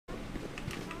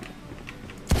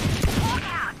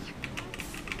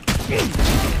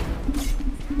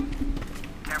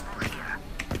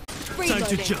Time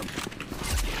to jump.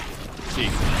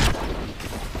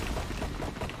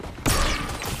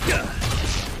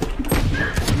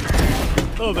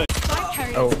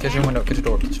 Oh, kitchen window, kitchen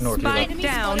door, kitchen door. Spike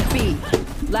down B.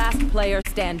 Last player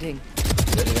standing.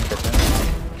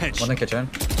 One in kitchen.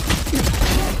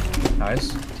 Nice.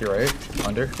 To your right.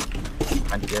 Under.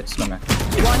 And yeah, snowman.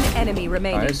 One enemy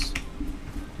remaining. Nice.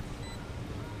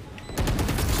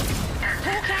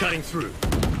 Cutting through.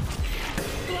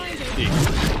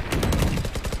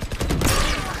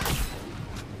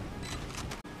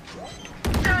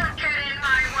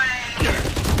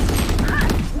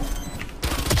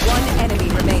 One enemy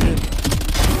remaining.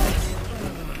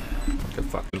 Good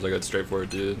fuck. Seems like a straightforward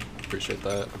dude. Appreciate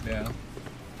that. Yeah.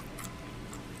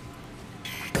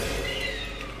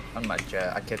 I'm not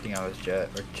jet. I kept thinking I was jet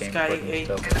or chain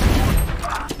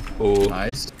stuff. Oh.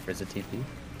 Nice. There's a TP.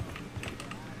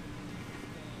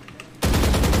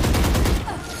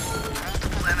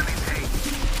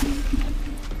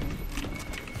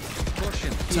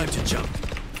 Time to jump.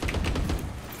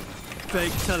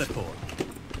 Fake teleport.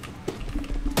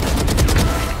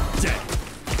 Dead.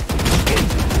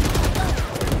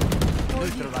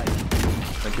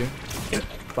 Thank you.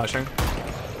 Flashing.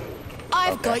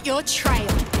 I've got your trail.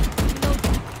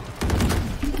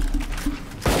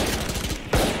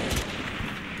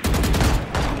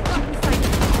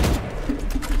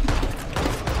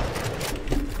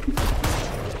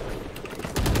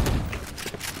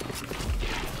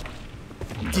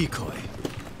 Decoy.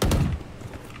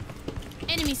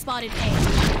 Enemy spotted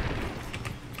A.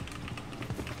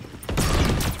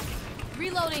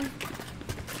 Reloading.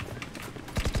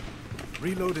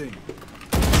 Reloading.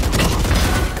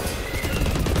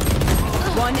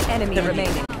 One enemy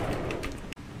remaining.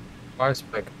 Fire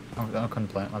spike. Oh, I couldn't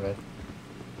plant, my bad.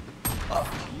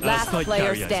 Last Spike player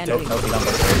carrier. standing. No, he's on the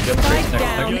Spike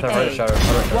down next A. shower.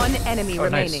 One enemy Oh,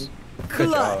 nice. remaining.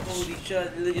 Good job. Holy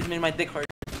shit, they just made my dick hard.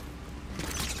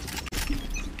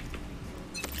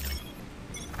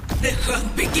 The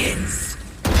hunt begins.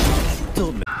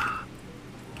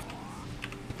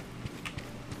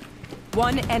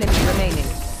 One enemy remaining.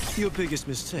 Your biggest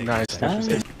mistake. Nice.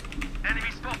 Enemy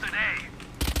spotted A.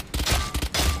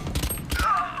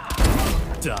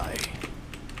 Die.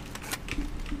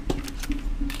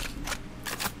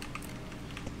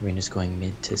 Reina's going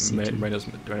mid to CT. Reina's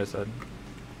side.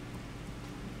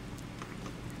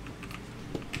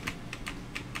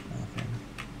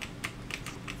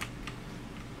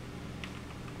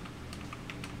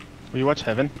 Will you watch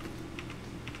Heaven?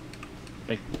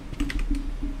 Like,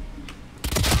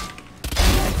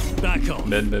 Back on.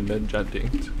 Mid, jet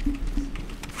dinked.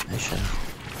 Nice shot.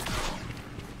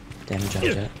 Damage on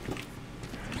jet.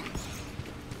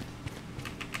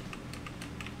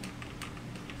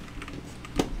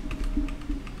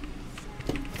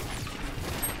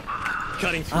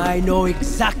 Cutting through. I know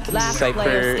exactly. Last player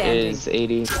Cypher standing. is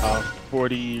 80.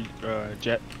 40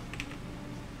 jet.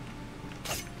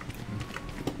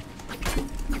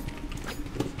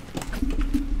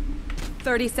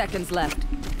 Thirty seconds left.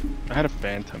 I had a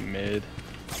Phantom mid.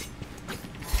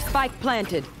 Spike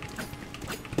planted.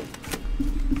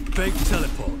 Fake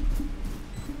teleport.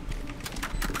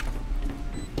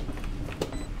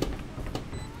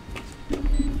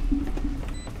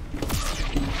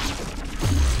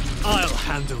 I'll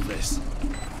handle this.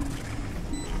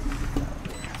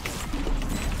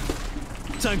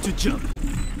 Time to jump.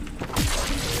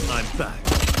 I'm back.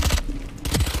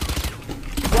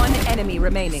 One enemy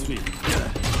remaining. Sweet.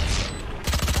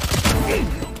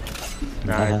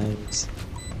 Nice.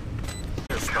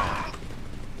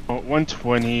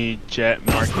 120 jet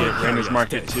market. Reina's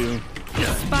market too.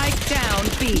 Spike down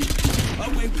B.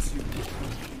 Away with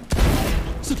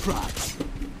you. Surprise.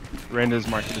 Reina's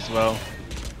market as well.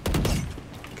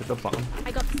 Get the bomb.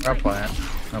 I got No plant.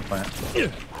 No plant.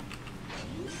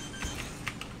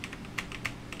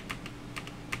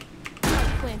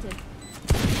 planted.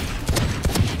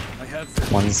 I have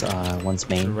this. One's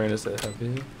main. Reina's at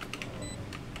heavy.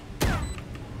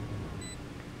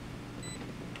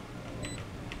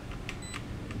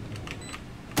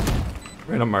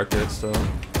 Reina market still.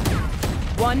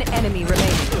 One enemy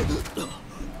remaining.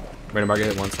 Reina market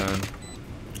hit 110.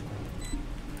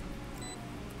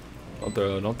 Don't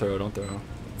throw, don't throw, don't throw.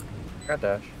 Got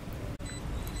dash.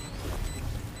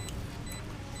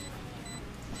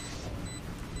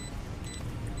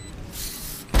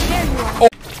 Oh!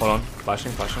 Hold on.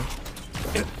 Flashing, flashing.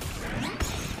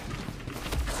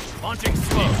 Launching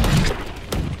smoke.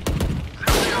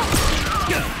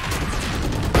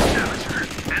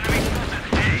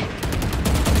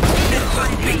 The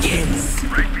hunt begins.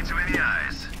 Right between the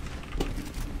eyes.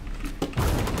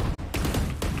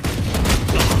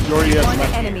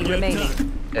 enemy remaining.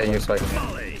 Yeah, you spike.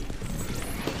 Volley.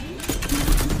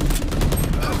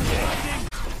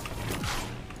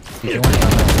 You can win on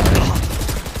that side.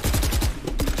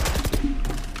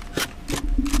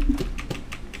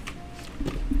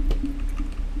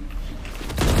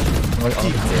 Look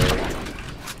on the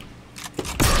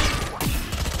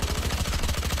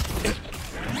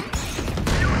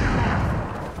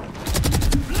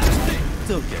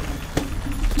Still good.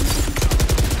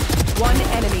 One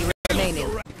enemy remaining.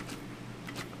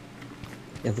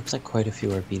 It looks like quite a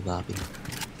few are B lobby.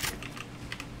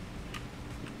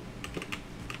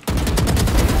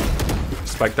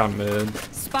 Spike down mid.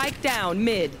 Spike down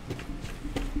mid.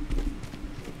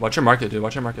 Watch your market, dude.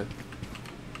 Watch your market.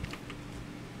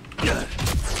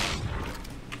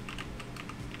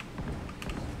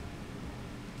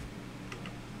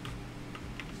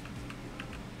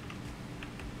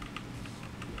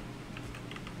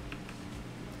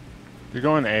 You're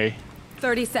going A.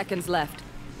 30 seconds left.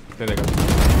 There they go.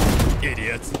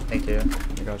 Idiots. Thank you.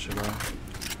 I got you, bro.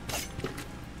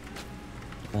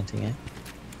 Planting it.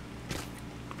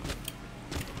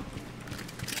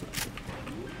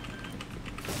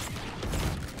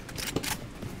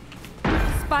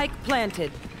 Spike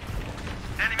planted.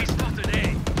 Enemy spotted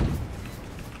A.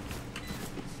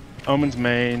 Omen's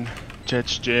main.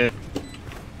 Jet's jet.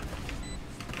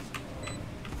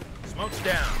 Smoke's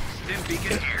down. Stim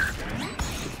beacon here.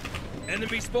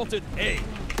 Enemy spotted A.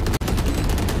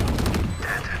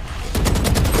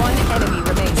 One enemy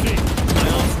remaining. My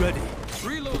arm's ready.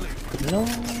 Reloading. No.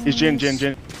 He's Jin.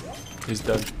 He's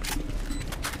dead.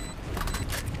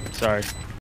 Sorry.